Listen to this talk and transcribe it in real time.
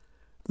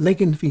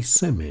Legin v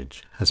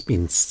SEMAJ has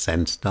been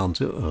sent down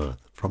to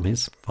Earth from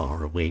his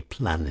faraway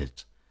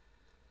planet.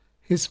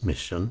 His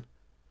mission?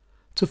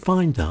 To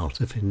find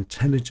out if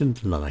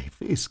intelligent life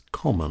is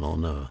common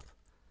on Earth.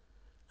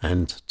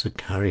 And to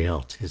carry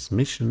out his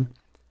mission,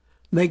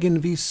 Legin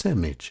v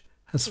SEMAJ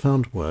has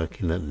found work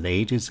in a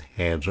ladies'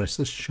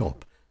 hairdresser's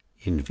shop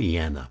in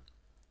Vienna.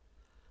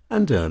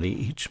 And early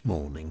each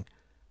morning,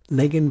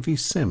 Legin v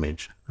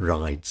SEMAJ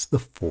rides the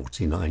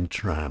 49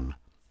 tram.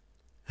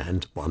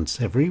 And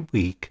once every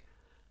week,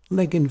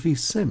 Legin v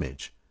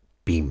SEMAJ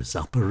beams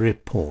up a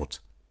report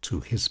to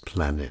his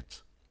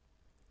planet.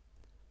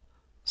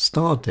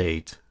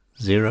 Stardate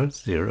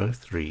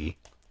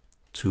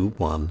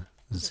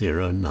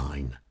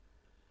 003-2109.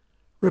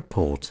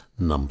 Report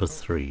number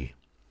 3.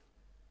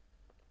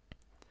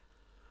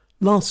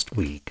 Last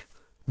week,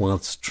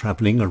 whilst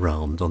travelling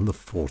around on the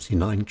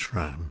 49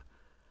 tram,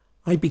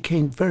 I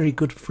became very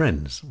good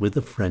friends with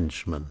a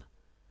Frenchman.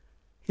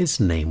 His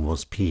name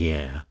was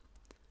Pierre,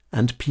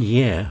 and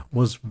Pierre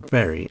was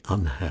very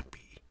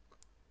unhappy.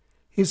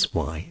 His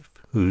wife,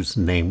 whose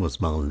name was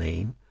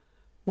Marlene,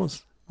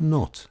 was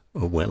not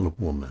a well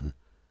woman,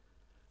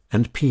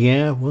 and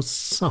Pierre was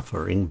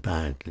suffering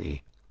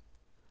badly.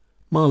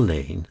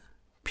 Marlene,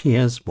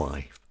 Pierre's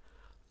wife,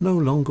 no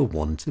longer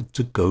wanted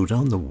to go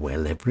down the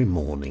well every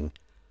morning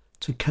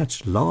to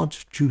catch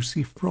large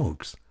juicy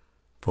frogs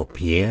for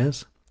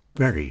Pierre's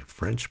very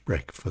French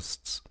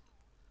breakfasts.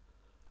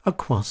 A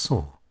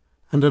croissant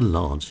and a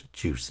large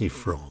juicy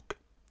frog.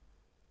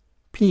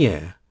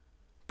 Pierre,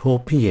 poor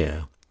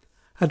Pierre,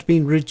 had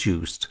been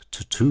reduced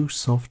to 2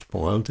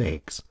 soft-boiled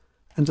eggs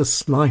and a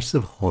slice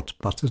of hot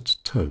buttered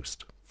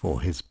toast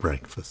for his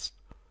breakfast.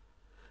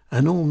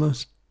 An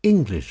almost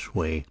English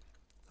way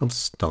of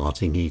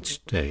starting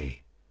each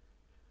day.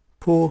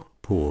 Poor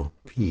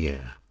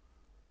Pierre.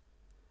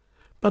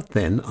 But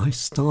then I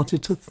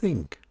started to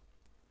think,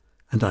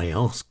 and I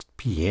asked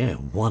Pierre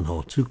 1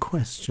 or 2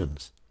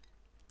 questions.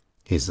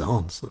 His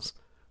answers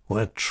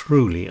were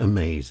truly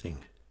amazing.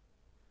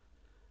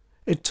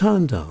 It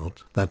turned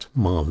out that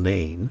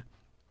Marlene,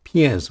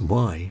 Pierre's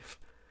wife,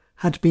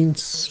 had been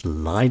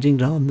sliding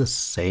down the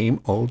same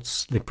old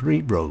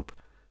slippery rope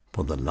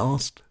for the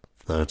last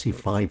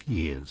 35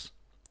 years,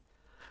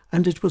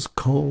 and it was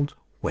cold,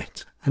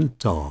 wet and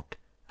dark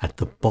at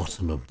the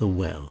bottom of the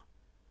well,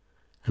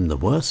 and the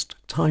worst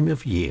time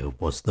of year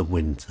was the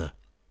winter.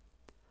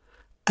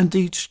 And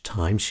each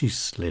time she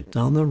slid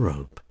down the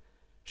rope,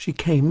 she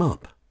came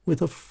up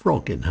with a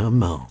frog in her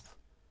mouth.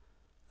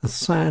 A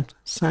sad,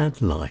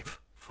 sad life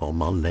for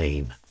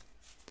Marlene.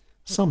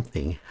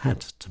 Something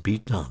had to be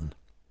done.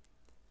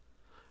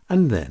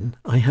 And then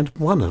I had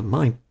one of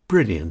my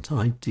brilliant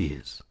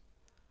ideas.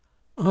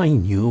 I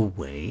knew a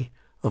way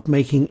of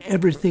making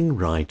everything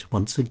right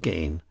once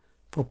again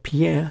for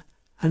Pierre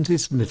and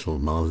his little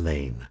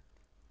Marlene.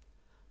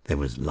 There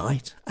was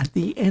light at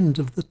the end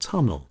of the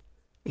tunnel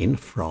in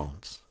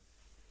France.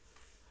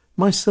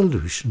 My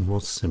solution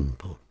was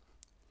simple.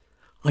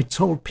 I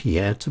told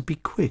Pierre to be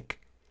quick.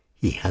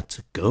 He had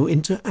to go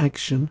into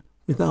action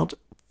without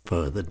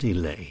further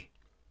delay.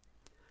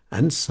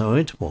 And so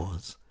it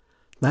was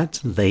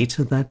that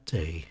later that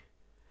day,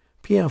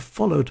 Pierre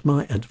followed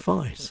my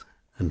advice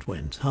and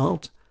went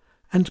out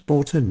and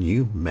bought a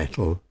new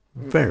metal,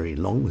 very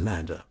long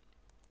ladder.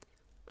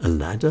 A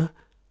ladder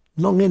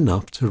long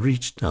enough to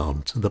reach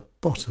down to the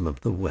bottom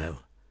of the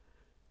well,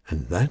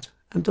 and that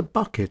and a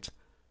bucket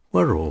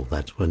were all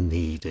that were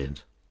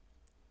needed.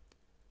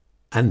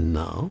 And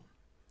now,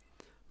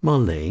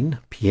 Marlene,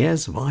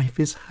 Pierre's wife,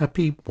 is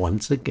happy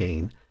once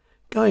again,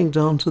 going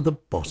down to the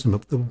bottom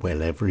of the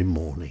well every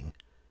morning.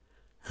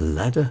 A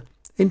ladder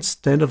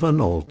instead of an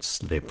old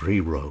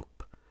slippery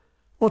rope.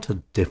 What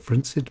a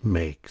difference it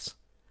makes.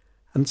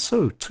 And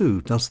so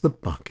too does the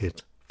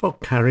bucket for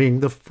carrying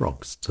the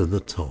frogs to the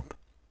top.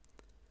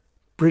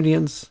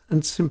 Brilliance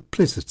and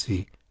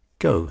simplicity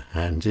go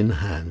hand in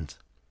hand.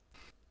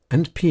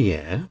 And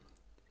Pierre,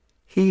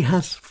 he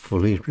has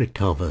fully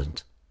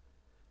recovered.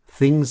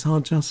 Things are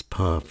just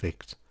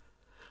perfect.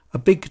 A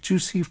big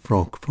juicy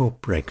frog for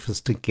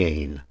breakfast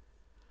again.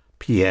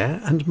 Pierre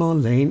and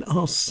Marlene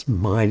are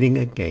smiling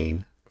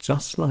again,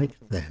 just like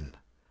then.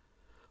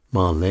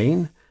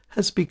 Marlene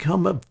has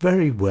become a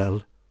very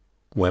well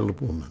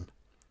woman.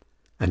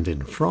 And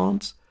in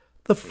France,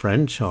 the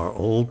French are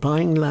all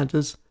buying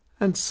ladders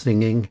and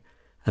singing,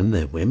 and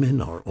their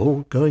women are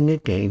all going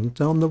again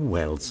down the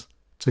wells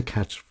to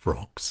catch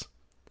frogs.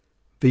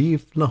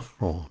 Vive la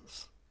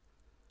France!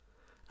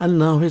 And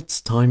now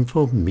it's time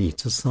for me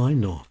to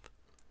sign off.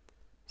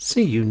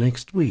 See you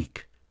next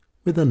week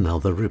with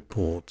another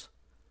report.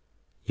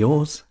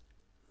 Yours,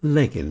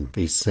 Legin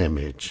v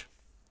SEMAJ.